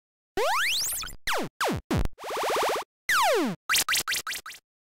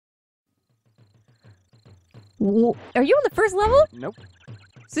Are you on the first level? Nope.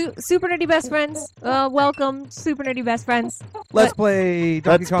 Super nerdy best friends. Welcome, super nerdy best friends. Let's play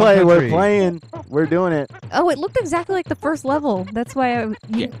Donkey Let's Kong play. Country. We're playing. We're doing it. Oh, it looked exactly like the first level. That's why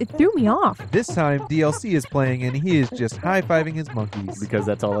it threw me off. This time, Dee El See is playing, and he is just high-fiving his monkeys. Because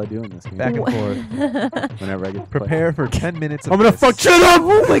that's all I do in this game. Back and forth. Whenever I get to Prepare for 10 minutes of I'm gonna this. fuck shit up!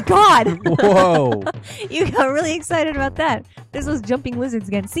 Oh my god! Whoa. You got really excited about that. There's those jumping lizards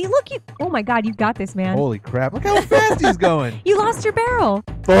again. See, look, you. Oh my god, you got this, man. Holy crap. Look how fast he's going. You lost your barrel.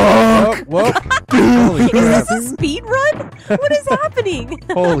 Whoa, whoa. Holy Is crap. this a speed run? What is happening?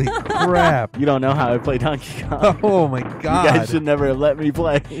 Holy crap. You don't know how I play Donkey Kong. Oh my You god. guys should never have let me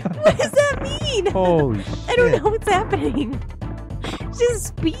play. What does that mean? Holy shit. I don't know what's happening. Just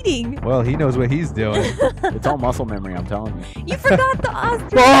speeding. Well, he knows what he's doing. It's all muscle memory, I'm telling you. You forgot the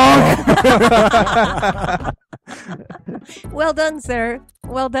ostrich. Well done, sir.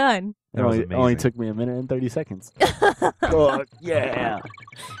 Well done. That was Only amazing. took me a minute and 30 seconds. Oh, yeah.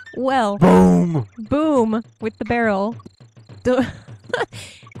 Well, Boom. boom with the barrel.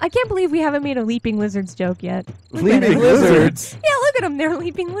 I can't believe we haven't made a leaping lizards joke yet. Look at Leaping it. lizards. Yeah, look at them. They're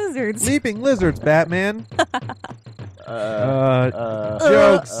leaping lizards. Leaping lizards, Batman.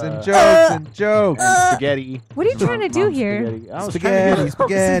 Jokes and jokes and jokes. Spaghetti. What are you trying to do here? Spaghetti. I was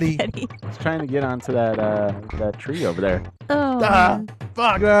Spaghetti, Trying spaghetti. I was trying to get onto that tree over there. Oh, Ah,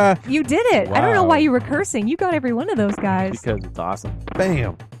 fuck. you did it. I don't know Wow. why you were cursing. You got every one of those guys. Because it's awesome.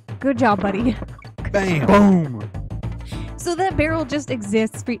 Bam. Good job, buddy. Bam. Boom. So that barrel just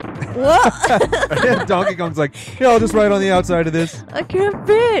exists for... Whoa! And Donkey Kong's like, yeah, I'll just ride on the outside of this. I can't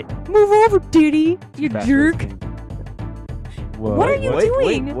fit. Move over, Diddy. You jerk. Whoa. What are you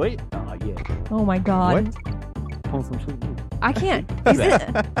doing? Wait. Oh, yeah. Oh my god. What? Pull some shit. I can't.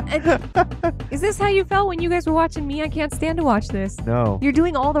 Is this how you felt when you guys were watching me? I can't stand to watch this. No. You're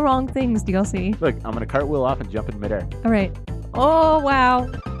doing all the wrong things, DLC. Look, I'm going to cartwheel off and jump in midair. All right. Oh, wow.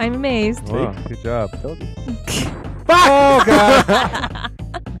 I'm amazed. Wow, good job. Told you. Oh, God.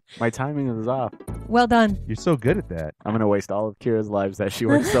 My timing is off. Well done. You're so good at that. I'm going to waste all of Cira's lives that she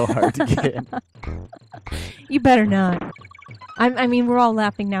worked so hard to get. You better not. I mean, we're all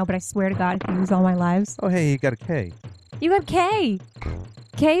laughing now, but I swear to God, if you lose all my lives. Oh, hey, you got a K. You got K.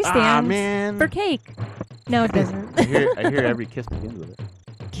 K stands man. for cake. No, it doesn't. I hear every kiss begins with it.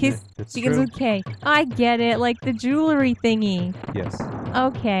 Kiss That's begins true. with K. I get it, like the jewelry thingy. Yes.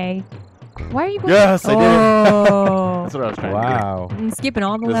 Okay. Why are you going? Yes, I did it. Oh. That's what I was trying Wow. I'm skipping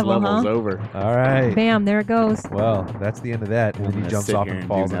all the to do. This level, level's huh? over. All right. Bam, there it goes. Well, that's the end of that. And I'm then he gonna jumps sit off here and and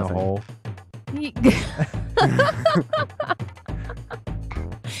falls do in a nothing. hole.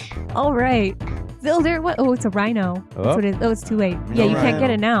 All right. Oh, there. What? Oh, it's a rhino. That's Oh. what it is. Oh, it's too late. Yeah, you can't get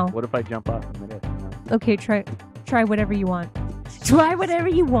it now. What if I jump off in midair? No. Okay, try whatever you want. Try whatever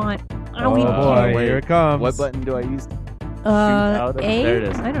you want. I Oh, don't even boy. care. Wait, Here it comes. What button do I use? A? out of- there it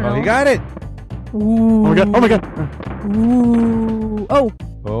is. I don't know. Oh, you got it. Ooh. Oh my god! Oh my god! Ooh. Oh.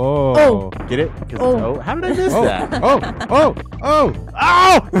 Oh. Oh. Get it? 'Cause it's Oh. How did I miss Oh. that?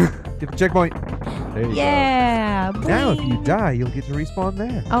 Oh. Get the checkpoint. There you go. Yeah. Now, if you Boing. die, you'll get to respawn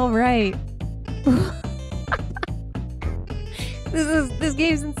there. All right. This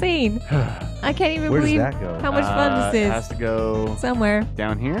game's insane. I can't even Where does believe that go? how much fun It this has is. to go Somewhere.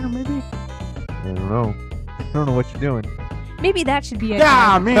 down here, maybe? I don't know. I don't know what you're doing. Maybe that should be it.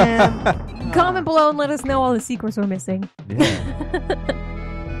 Yeah, man! Comment below and let us know all the secrets we're missing.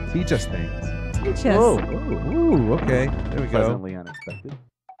 Yeah. Teach us things. Teach us. Whoa. Ooh, okay. There we go. Pleasantly unexpected.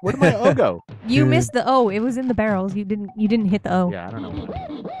 Where did my O go? You Dude. missed the O. It was in the barrels. You didn't hit the O. Yeah, I don't know.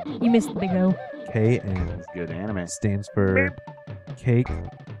 You missed the big O. KN It's good anime. stands for cake.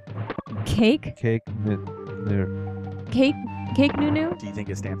 Cake? Cake. Cake? Cake Nunu? Do you think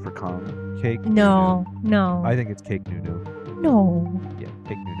it stands for Kong? Cake. No. No. I think it's cake Nunu. No. Yeah,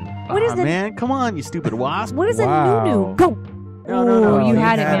 cake Nunu. What is Aw, the- man? Come on, you stupid wasp! What is Wow. a Nunu? Go! No, Oh, you you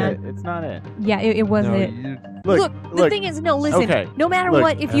had it, had man. It's not it. Yeah, it wasn't No, it. you- Look, the thing is, no, listen. Okay, No matter look.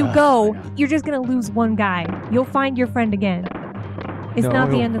 what, if you Ugh, go, I know. you're just going to lose one guy. You'll find your friend again. It's no, not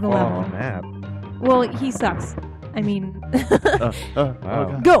the he'll end of the fall level. on the map. Well, he sucks. I mean, Oh Wow.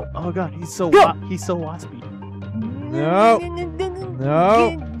 god. go! Oh god, he's so Go! he's so waspy. No.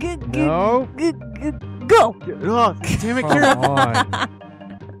 No. No. Go! Oh, damn it, Come Cira! on.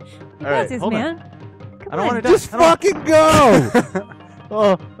 You All got right, this, hold on. man. Come I don't on. want to die. Just fucking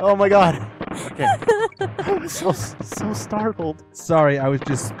go! Oh my god. Okay. I was so startled. Sorry, I was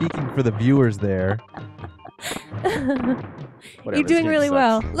just speaking for the viewers there. Whatever, You're this doing game really sucks.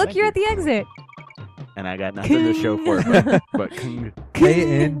 well. Look, Thank you're you. at the exit. And I got nothing to show for it. But King.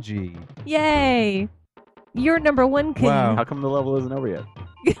 KNG. Yay! You're number one king. Wow. How come the level isn't over yet?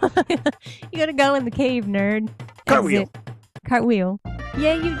 You gotta go in the cave, nerd. Cartwheel. Exit. Cartwheel.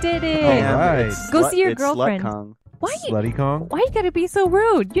 Yeah, you did it. All right. it's Go see your it's girlfriend. Slut Kong. Why you Slutty Kong. Why you gotta be so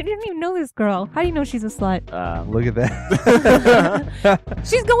rude? You didn't even know this girl. How do you know she's a slut? Look at that.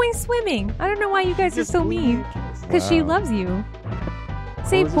 She's going swimming. I don't know why you guys are so mean. Because she Wow. loves you.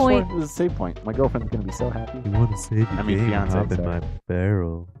 Save point. This is save point. My girlfriend's gonna be so happy. You want to save your I mean, game? fiance, Hop in sorry. my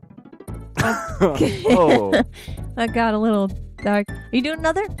barrel. Oh, That got a little dark. Are you doing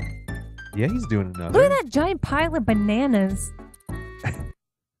another? Yeah, he's doing another. Look at that giant pile of bananas.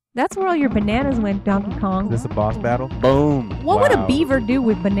 That's where all your bananas went, Donkey Is Kong. this a boss battle? boom. What would a Wow. beaver do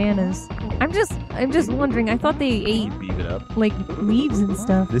with bananas? I'm just wondering. I thought they ate You beat it up. like leaves and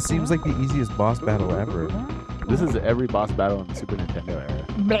stuff. This seems like the easiest boss battle ever. This is every boss battle in the Super Nintendo era.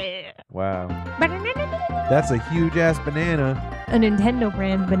 Bleh. Wow. Banana. That's a huge ass banana. A Nintendo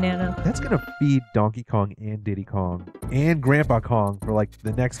brand banana. That's gonna feed Donkey Kong and Diddy Kong and Grandpa Kong for like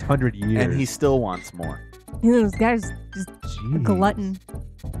the next 100 years. And he still wants more. Those guys just Jeez.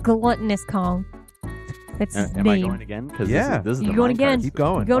 gluttonous Kong. That's his Am I name. going again? Because Yeah. this is You the going Minecraft. again? Keep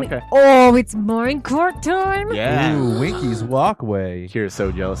going. Going- Okay. Oh, it's minecart time. Yeah. Ooh, Winky's walkway. Kira's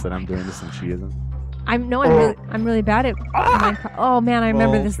so jealous that I'm doing this and she isn't. I'm really bad at Minecraft. Oh man, I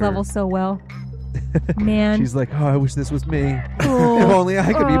remember Oh, this sure. level so well. Man. She's like, oh, I wish this was me. Oh. If only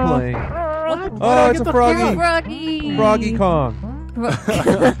I could be playing. Oh, it's a froggy. Froggy. Froggy Kong.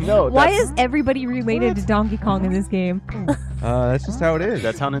 No, Why that's- is everybody related to Donkey Kong in this game? That's just how it is.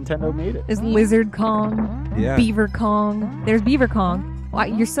 That's how Nintendo made it. There's Lizard Kong, Yeah. Beaver Kong. There's Beaver Kong. Why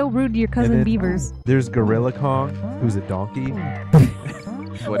you're so rude to your cousin then- beavers? There's Gorilla Kong, who's a donkey.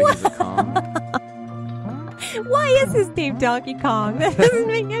 What is a Kong? Why is his name Donkey Kong? That doesn't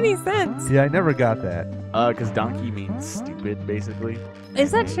make any sense. Yeah, I never got that. Because donkey means stupid, basically.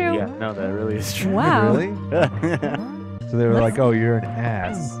 Is that true? Yeah, no, that really is true. Wow. Really? So they were Let's- like, oh, you're an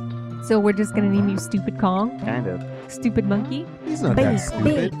ass. So we're just gonna name you Stupid Kong, Kind of. Stupid Monkey. He's not Big, that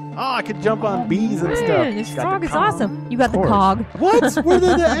stupid. Oh, I could jump on bees and stuff. Man, this Got frog the is Kong. awesome. You got the course. cog. What? Where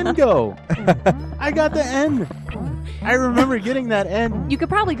did the end go? I got the end. I remember getting that end. You could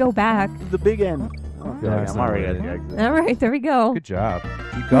probably go back. The big end. Oh, Yeah, God, it's I'm not already at really. the exit. All right, there we go. Good job.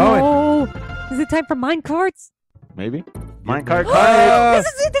 Keep going. Oh, is it time for mine carts? Maybe. Minecart Oh, Carnage.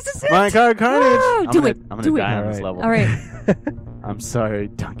 This is it. This is it. Minecart Carnage. Whoa, I'm do gonna, it. I'm Do gonna it. die on this Alright. level. All right. I'm sorry,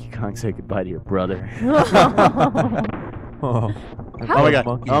 Donkey Kong. Say goodbye to your brother. Oh, How- Oh my god.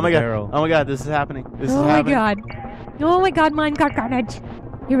 Monkey Oh in my the god. barrel. Oh my god. This is happening. This is Oh my happening. god. Oh my god, mine cart carnage.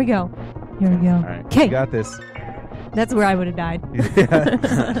 Here we go. Here we go. All right. Okay, You got this. that's where I would have died.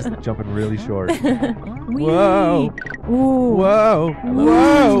 Yeah. Just jumping really short. Whee. Whoa. Ooh. Whoa. I love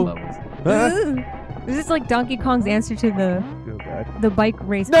Whoa. these levels. Huh? Ooh. Is this like Donkey Kong's answer to Oh, God. the bike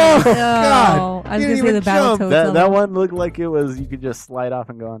race? No! Oh, God! I was You gonna didn't say the even battle jump. toads. That level. that one looked like it was. You could just slide off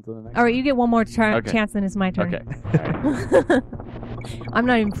and go on to the next. All right, you get one more Okay. chance, then it's my turn. Okay. All right. I'm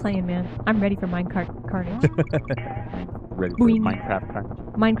not even playing, man. I'm ready for Minecraft Carnage. Ready for Boing. Minecraft Carnage.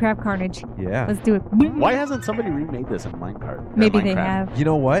 Minecraft Carnage. Yeah. Let's do it. Why hasn't somebody remade this in Minecart? or Maybe they Minecraft? have. You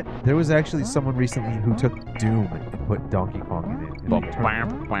know what? There was actually someone recently who took Doom and put Donkey Kong in it. And they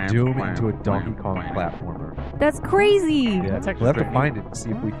turned Doom into a Donkey Kong platformer. That's crazy. Yeah, That's actually we'll have to pretty find it and see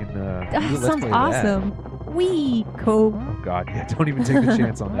if we can. That let's sounds play that. awesome. Wee, cool. Oh God, yeah! Don't even take the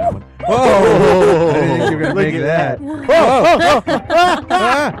chance on that one. Whoa! I didn't think you were gonna Look make at that. that.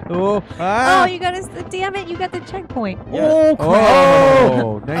 Ah, oh, ah. Oh, you got us. Damn it, you got the checkpoint. Oh,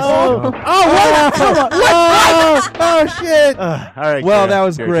 Oh, nice Oh, jump. oh, come on. Oh, shit! All right. Well, Kira, that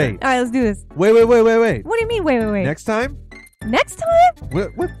was your great. All right, let's do this. Wait. What do you mean? Wait. Next time? Next time?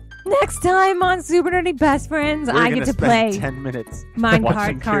 What? Next time on Super Nerdy Best Friends, We're I gonna get to spend play 10 minutes Minecart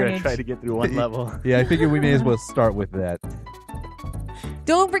watching Kira Carnage. try to get through one level. Yeah, I figured we may as well start with that.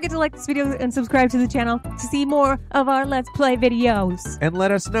 Don't forget to like this video and subscribe to the channel to see more of our Let's Play videos. And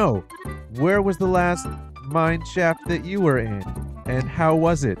let us know, where was the last mine shaft that you were in? And how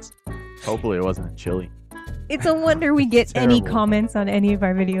was it? Hopefully it wasn't in Chile. It's a wonder we get any Terrible. comments on any of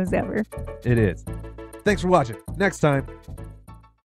our videos ever. It is. Thanks for watching. Next time.